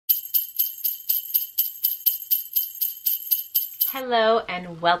Hello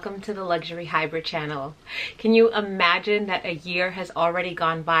and welcome to the Luxury Hybrid channel. Can you imagine that a year has already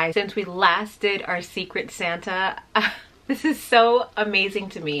gone by since we last did our Secret Santa? This is so amazing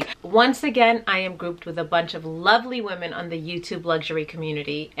to me. Once again, I am grouped with a bunch of lovely women on the YouTube luxury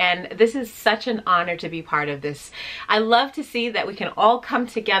community, and this is such an honor to be part of this. I love to see that we can all come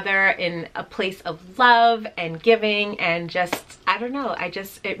together in a place of love and giving and just, I don't know,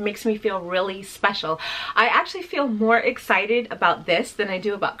 it makes me feel really special. I actually feel more excited about this than I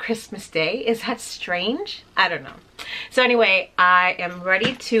do about Christmas Day. Is that strange? I don't know. So anyway, I am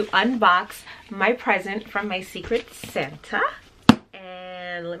ready to unbox my present from my Secret Santa.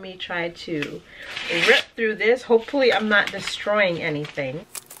 And let me try to rip through this. Hopefully I'm not destroying anything.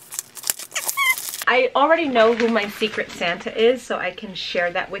 I already know who my Secret Santa is, so I can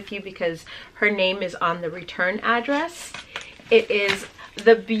share that with you because her name is on the return address. It is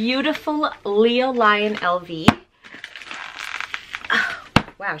the beautiful Leo Lion LV. Oh,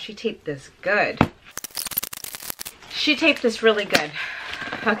 wow, she taped this good. She taped this really good.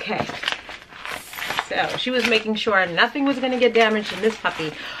 Okay. So she was making sure nothing was going to get damaged in this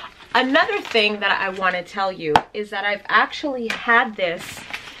puppy. Another thing that I want to tell you is that I've actually had this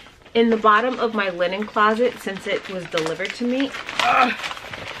in the bottom of my linen closet since it was delivered to me. Ugh.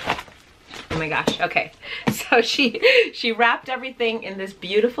 Oh my gosh. Okay. So she wrapped everything in this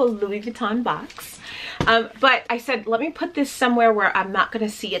beautiful Louis Vuitton box. But I said, let me put this somewhere where I'm not going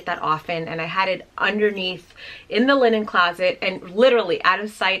to see it that often. And I had it underneath in the linen closet and literally out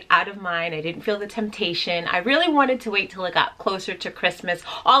of sight, out of mind. I didn't feel the temptation. I really wanted to wait till it got closer to Christmas.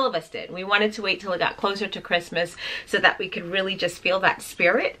 All of us did. We wanted to wait till it got closer to Christmas so that we could really just feel that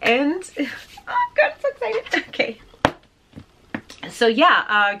spirit. And oh God, I'm so excited. Okay. So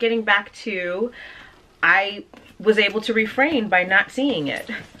yeah, getting back to, I was able to refrain by not seeing it.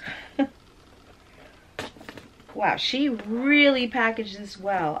 Wow, she really packaged this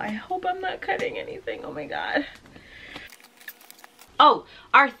well. I hope I'm not cutting anything. Oh my God. Oh,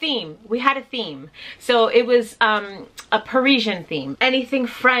 our theme. We had a theme. So it was a Parisian theme. Anything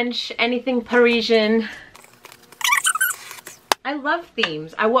French, anything Parisian. I love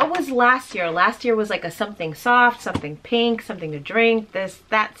themes. What was last year? Last year was like a something soft, something pink, something to drink, this,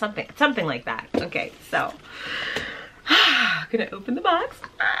 that, something like that. Okay, so I'm gonna open the box.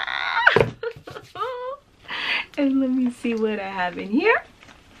 And let me see what I have in here.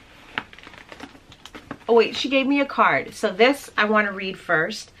 Oh wait, she gave me a card. So this I want to read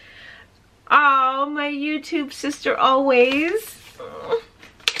first. Oh, my YouTube sister always.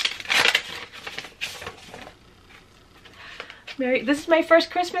 Mary, this is my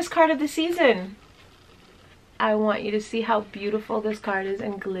first Christmas card of the season. I want you to see how beautiful this card is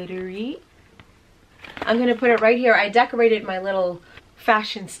and glittery. I'm gonna put it right here. I decorated my little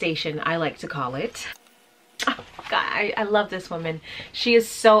fashion station, I like to call it. Oh, God, I love this woman. She is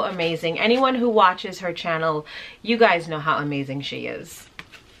so amazing. Anyone who watches her channel, you guys know how amazing she is.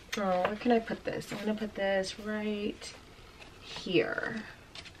 Oh, where can I put this? I'm gonna put this right here.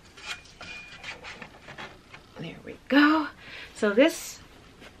 There we go. So this,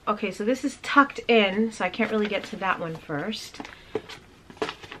 okay, so this is tucked in, so I can't really get to that one first.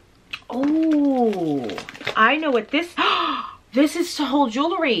 Oh, I know what this, this is to hold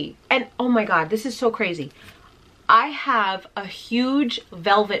jewelry. And oh my God, this is so crazy. I have a huge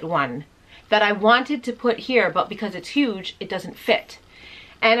velvet one that I wanted to put here, but because it's huge, it doesn't fit.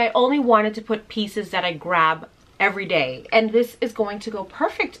 And I only wanted to put pieces that I grab every day. And this is going to go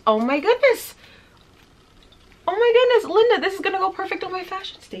perfect. Oh my goodness. Oh my goodness, Linda, this is gonna go perfect on my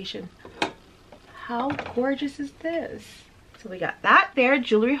fashion station. How gorgeous is this? So we got that there,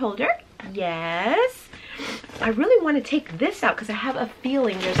 jewelry holder. Yes. I really want to take this out because I have a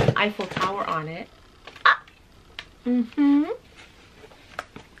feeling there's an Eiffel Tower on it. Ah.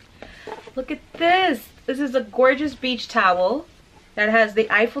 Look at this. This is a gorgeous beach towel that has the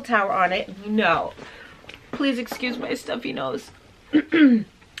Eiffel Tower on it. No. Please excuse my stuffy nose.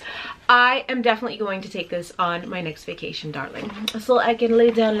 I am definitely going to take this on my next vacation, darling. So I can lay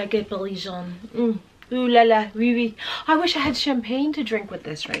down like a Parisian. Ooh la la, oui oui. I wish I had champagne to drink with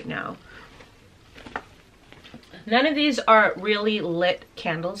this right now. None of these are really lit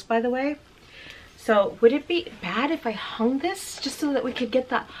candles, by the way. So would it be bad if I hung this just so that we could get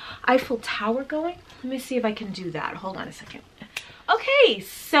the Eiffel Tower going? Let me see if I can do that. Hold on a second. Okay,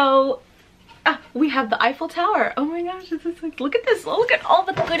 so we have the Eiffel Tower. Oh my gosh, this is like, look at this. Look at all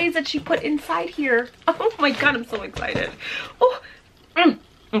the goodies that she put inside here. Oh my God, I'm so excited. Oh,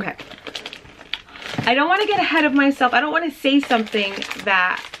 okay. I don't want to get ahead of myself. I don't want to say something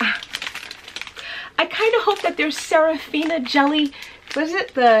that I kind of hope that there's Serafina jelly. What is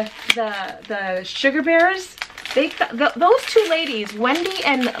it? The sugar bears? Those two ladies, Wendy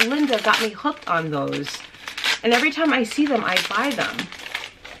and Linda, got me hooked on those. And every time I see them, I buy them.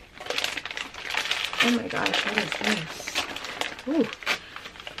 Oh my gosh, what is this? Ooh.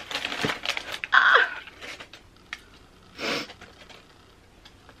 Ah!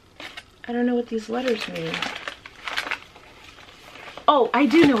 I don't know what these letters mean. Oh, I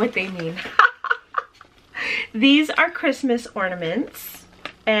do know what they mean. These are Christmas ornaments,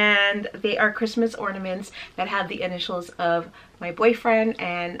 and they are Christmas ornaments that have the initials of my boyfriend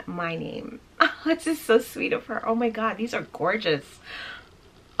and my name. Oh, it's just so sweet of her. Oh my God, these are gorgeous.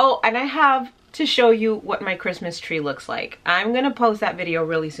 Oh, and I have to show you what my Christmas tree looks like. I'm gonna post that video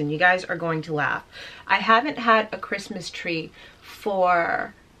really soon. You guys are going to laugh. I haven't had a Christmas tree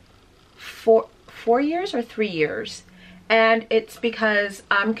for 4 years or 3 years. And it's because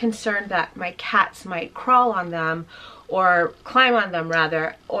I'm concerned that my cats might crawl on them, or climb on them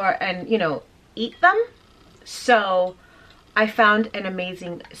rather, and you know, eat them. So I found an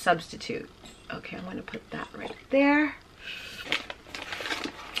amazing substitute. Okay, I'm gonna put that right there.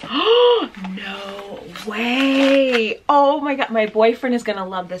 Oh, no way. Oh my God, my boyfriend is gonna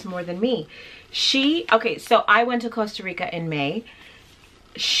love this more than me. Okay, so I went to Costa Rica in May.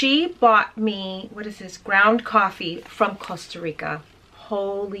 She bought me, what is this, ground coffee from Costa Rica.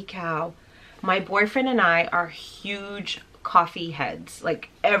 Holy cow. My boyfriend and I are huge coffee heads. Like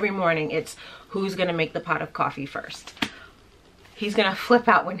every morning it's who's gonna make the pot of coffee first. He's gonna flip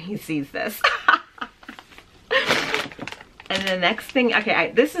out when he sees this. And the next thing, okay,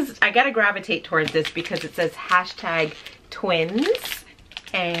 I gotta gravitate towards this because it says #twins.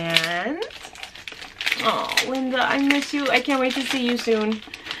 And oh, Linda, I miss you. I can't wait to see you soon.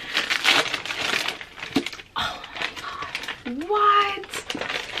 Oh my God. What?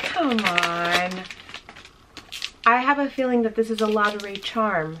 Come on. I have a feeling that this is a lottery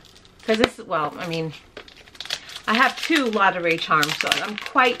charm. Because this, well, I mean, I have 2 lottery charms, so I'm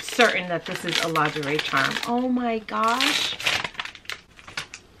quite certain that this is a lottery charm. Oh my gosh.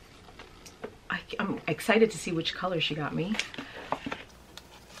 I'm excited to see which color she got me.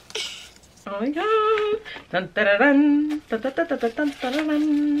 Oh my God. Dun, dun, dun, dun, dun, dun, dun, dun, dun,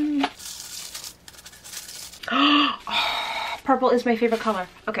 dun. Oh, purple is my favorite color.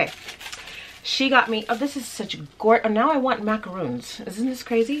 Okay. She got me, oh, this is such a gorgeous, oh, now I want macaroons. Isn't this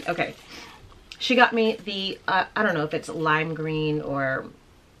crazy? Okay. She got me the, I don't know if it's lime green or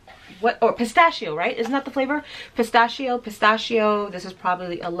what, or pistachio, right? Isn't that the flavor? Pistachio. This is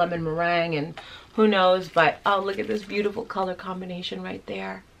probably a lemon meringue and who knows, but oh, look at this beautiful color combination right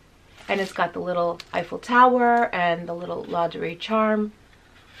there. And it's got the little Eiffel Tower and the little lingerie charm.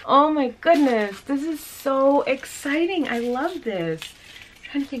 Oh my goodness, this is so exciting. I love this. I'm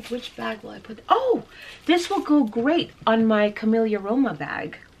trying to think which bag will I put. Oh, this will go great on my Camellia Roma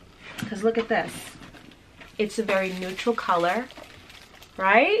bag. Because look at this. It's a very neutral color,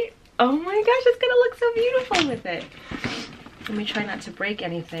 right? Oh my gosh, it's gonna look so beautiful with it. Let me try not to break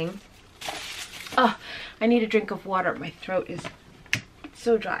anything. Oh, I need a drink of water. My throat is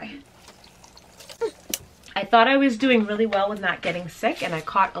so dry. I thought I was doing really well with not getting sick, and I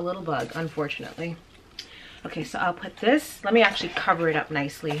caught a little bug, unfortunately. Okay, so I'll put this. Let me actually cover it up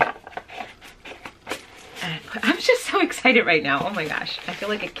nicely. I'm just so excited right now. Oh my gosh. I feel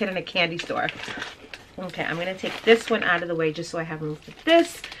like a kid in a candy store. Okay, I'm going to take this one out of the way just so I have room for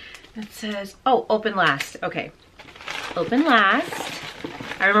this. It says, oh, open last. Okay. Open last.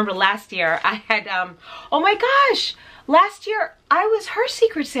 I remember last year I had, oh my gosh. Last year I was her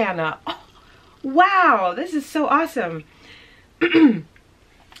Secret Santa. Oh, wow, this is so awesome.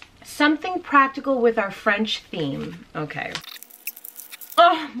 Something practical with our French theme. Okay.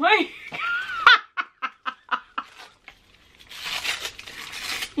 Oh my God.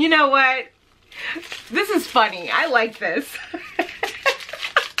 You know what? This is funny. I like this.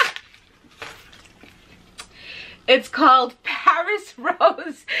 It's called Paris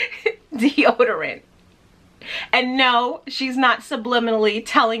Rose deodorant. And no, she's not subliminally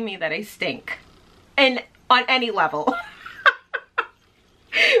telling me that I stink. And on any level.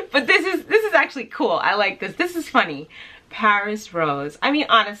 But this is actually cool. I like this. This is funny. Paris Rose. I mean,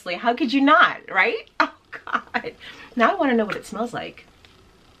 honestly, how could you not, right? Oh God. Now I want to know what it smells like.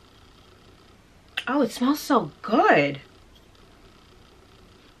 Oh, it smells so good.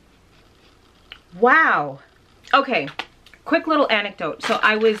 Wow. Okay, quick little anecdote. So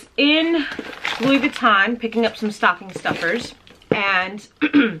I was in Louis Vuitton picking up some stocking stuffers, and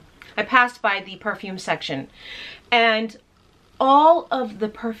I passed by the perfume section, and all of the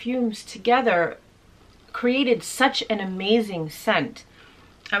perfumes together created such an amazing scent.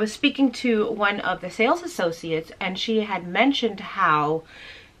 I was speaking to one of the sales associates, and she had mentioned how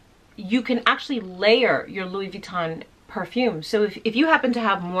you can actually layer your Louis Vuitton perfume. So if you happen to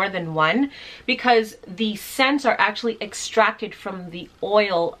have more than one, because the scents are actually extracted from the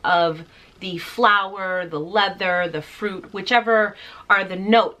oil of the flower, the leather, the fruit, whichever are the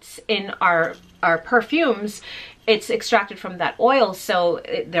notes in our perfumes, it's extracted from that oil. So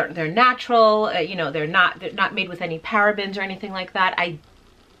they're natural, you know, they're not made with any parabens or anything like that. I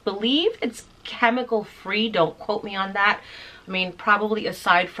believe it's chemical free, don't quote me on that. I mean, probably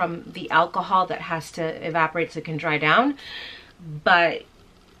aside from the alcohol that has to evaporate so it can dry down. But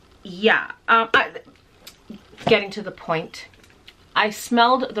yeah, getting to the point, I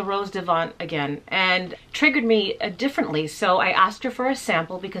smelled the Rose Devant again and triggered me differently. So I asked her for a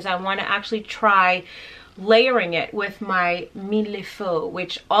sample because I want to actually try layering it with my Mille les Feux,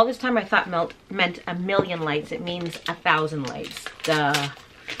 which all this time I thought meant a million lights. It means 1,000 lights. Duh.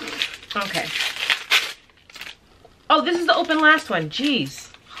 Okay. Oh, this is the open last one. Jeez.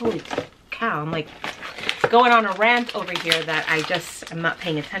 Holy cow. I'm like going on a rant over here that I just am not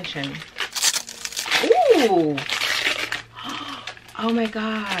paying attention. Ooh. Oh my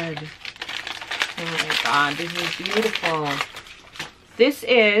God. Oh my God. This is beautiful. This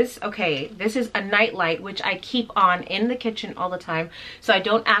is, okay, this is a nightlight, which I keep on in the kitchen all the time. So I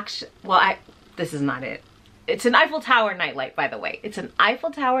don't actually, well, this is not it. It's an Eiffel Tower nightlight, by the way. It's an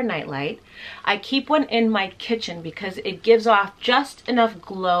Eiffel Tower nightlight. I keep one in my kitchen because it gives off just enough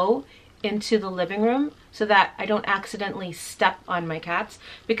glow into the living room so that I don't accidentally step on my cats.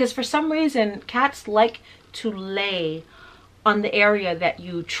 Because for some reason, cats like to lay on the area that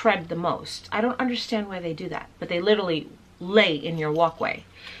you tread the most. I don't understand why they do that, but they literally lay in your walkway.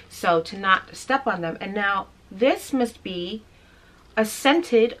 So to not step on them. And now this must be a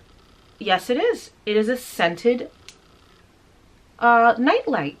scented, yes it is. It is a scented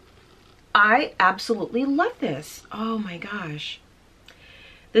nightlight. I absolutely love this. Oh my gosh.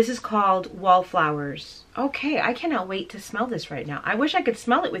 This is called Wallflowers. Okay, I cannot wait to smell this right now. I wish I could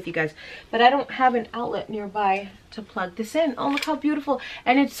smell it with you guys, but I don't have an outlet nearby to plug this in. Oh, look how beautiful.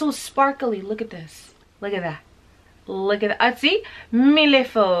 And it's so sparkly. Look at this. Look at that. Look at that. See? Mille les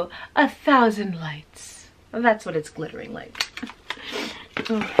Feux, 1,000 lights. That's what it's glittering like.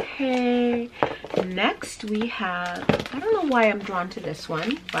 Okay. Next we have, I don't know why I'm drawn to this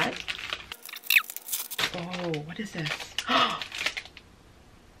one, but, oh, what is this?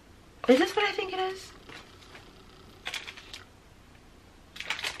 Is this what I think it is?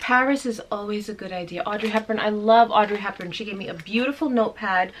 Paris is always a good idea. Audrey Hepburn, I love Audrey Hepburn. She gave me a beautiful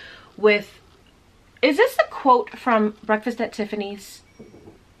notepad with, is this a quote from Breakfast at Tiffany's?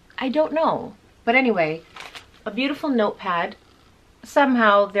 I don't know. But anyway, a beautiful notepad.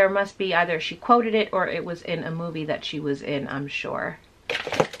 Somehow there must be either she quoted it or it was in a movie that she was in, I'm sure.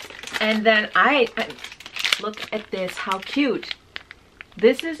 And then I look at this, how cute.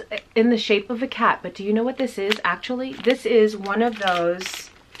 This is in the shape of a cat, but do you know what this is actually? This is one of those,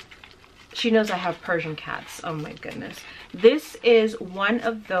 she knows I have Persian cats, oh my goodness. This is one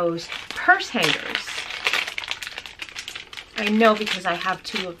of those purse hangers. I know because I have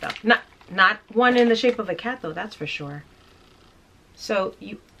two of them. Not one in the shape of a cat though, that's for sure. So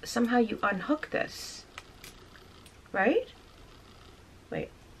you somehow you unhook this, right? Wait,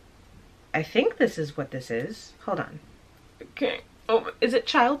 I think this is what this is. Hold on. Okay. Oh, is it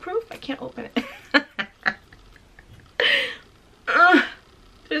childproof? I can't open it.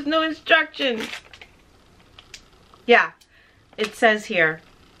 There's no instructions. Yeah, it says here,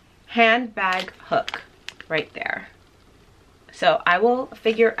 handbag hook, right there. So I will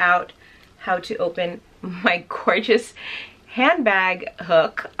figure out how to open my gorgeous handbag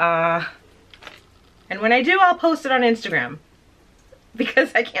hook. And when I do, I'll post it on Instagram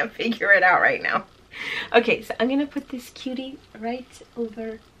because I can't figure it out right now. Okay, so I'm gonna put this cutie right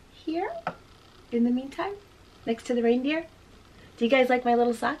over here in the meantime, next to the reindeer. Do you guys like my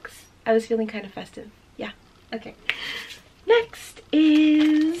little socks? I was feeling kind of festive. Yeah, okay. Next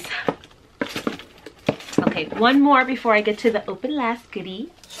is, okay, one more before I get to the open last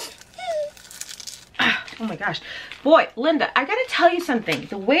goodie. Oh my gosh. Boy, Linda, I gotta tell you something.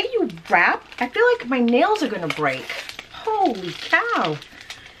 The way you wrap, I feel like my nails are gonna break. Holy cow.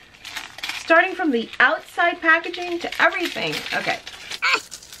 Starting from the outside packaging to everything. Okay.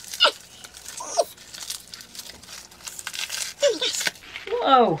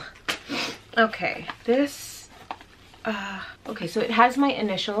 Whoa. Okay, this, okay, so it has my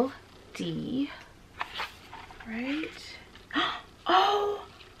initial D, right? Oh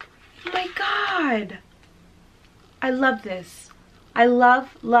my God. I love this. I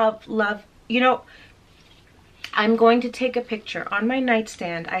love, love, love. You know, I'm going to take a picture. On my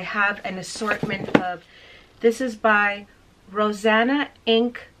nightstand, I have an assortment of, this is by Rosanna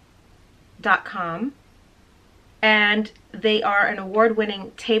Inc. WENDYSLOVINGLIFE.com, and they are an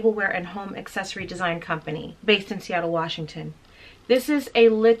award-winning tableware and home accessory design company based in Seattle, Washington. This is a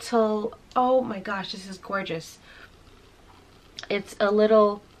little, oh my gosh, this is gorgeous. It's a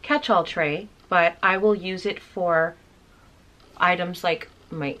little catch-all tray, but I will use it for items like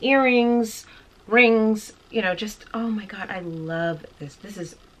my earrings, rings, you know, just, oh my god, I love this.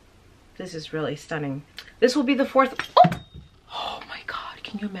 This is really stunning. This will be the fourth. Oh my god,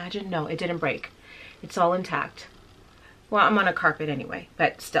 can you imagine? No, it didn't break. It's all intact. Well, I'm on a carpet anyway,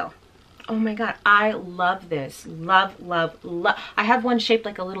 but still. Oh my god, I love this. Love, love, love. I have one shaped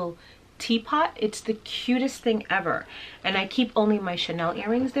like a little teapot. It's the cutest thing ever. And I keep only my Chanel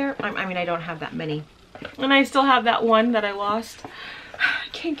earrings there. I mean, I don't have that many. And I still have that one that I lost. I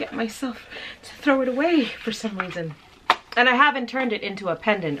can't get myself to throw it away for some reason. And I haven't turned it into a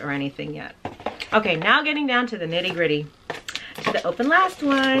pendant or anything yet. Okay, now getting down to the nitty gritty. To the open last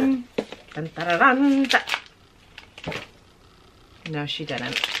one. Dun, dun, dun, dun. No, she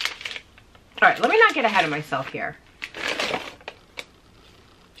didn't. All right, let me not get ahead of myself here.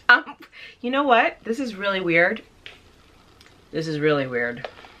 You know what? This is really weird. This is really weird.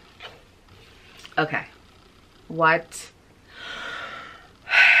 Okay. What?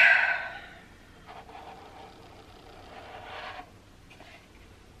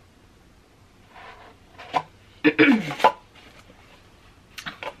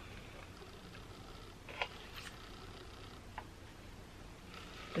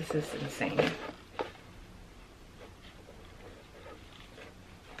 This is insane.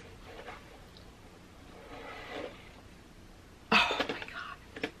 Oh my god.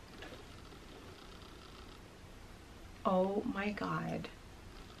 Oh my god.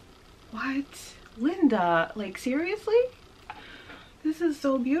 What? Linda, like seriously? This is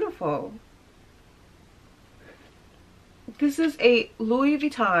so beautiful. This is a Louis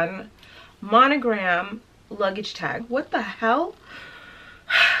Vuitton monogram luggage tag. What the hell?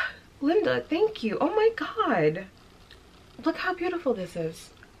 Linda, thank you. Oh my god. Look how beautiful this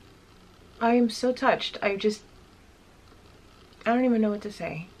is. I am so touched. I don't even know what to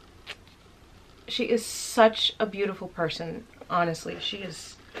say. She is such a beautiful person, honestly. She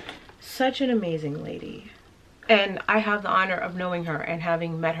is such an amazing lady. And I have the honor of knowing her and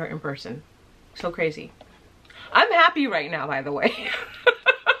having met her in person. So crazy. I'm happy right now, by the way.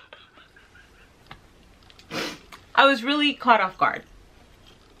 I was really caught off guard.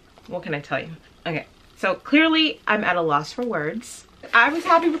 What can I tell you? Okay, so clearly I'm at a loss for words. I was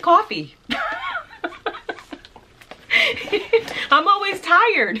happy with coffee. I'm always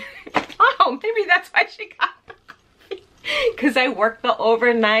tired. Oh, maybe that's why she got the coffee. Because I work the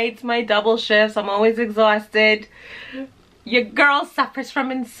overnights, my double shifts. I'm always exhausted. Your girl suffers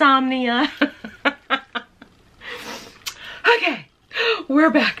from insomnia. Okay,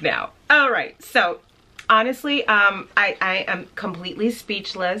 we're back now. All right, so honestly, I am completely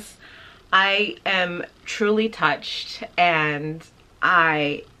speechless. I am truly touched, and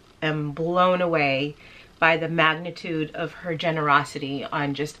I am blown away by the magnitude of her generosity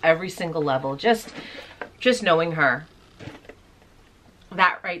on just every single level. Just knowing her,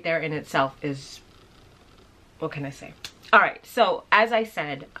 that right there in itself is, what can I say? All right, so as I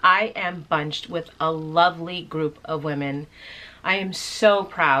said, I am bunched with a lovely group of women. I am so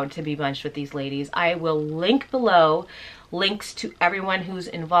proud to be bunched with these ladies. I will link below links to everyone who's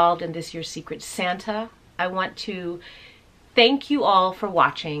involved in this year's Secret Santa. I want to thank you all for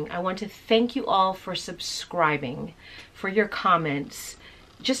watching. I want to thank you all for subscribing, for your comments,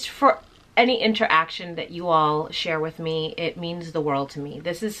 just for any interaction that you all share with me. It means the world to me.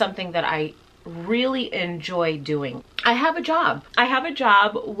 This is something that I really enjoy doing. I have a job. I have a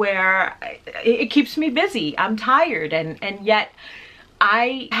job where it keeps me busy. I'm tired, and yet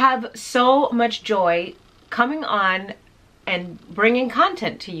I have so much joy coming on and bringing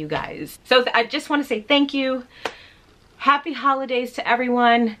content to you guys. So I just want to say thank you. Happy holidays to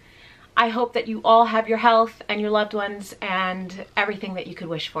everyone. I hope that you all have your health and your loved ones and everything that you could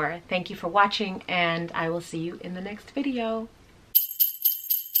wish for. Thank you for watching, and I will see you in the next video.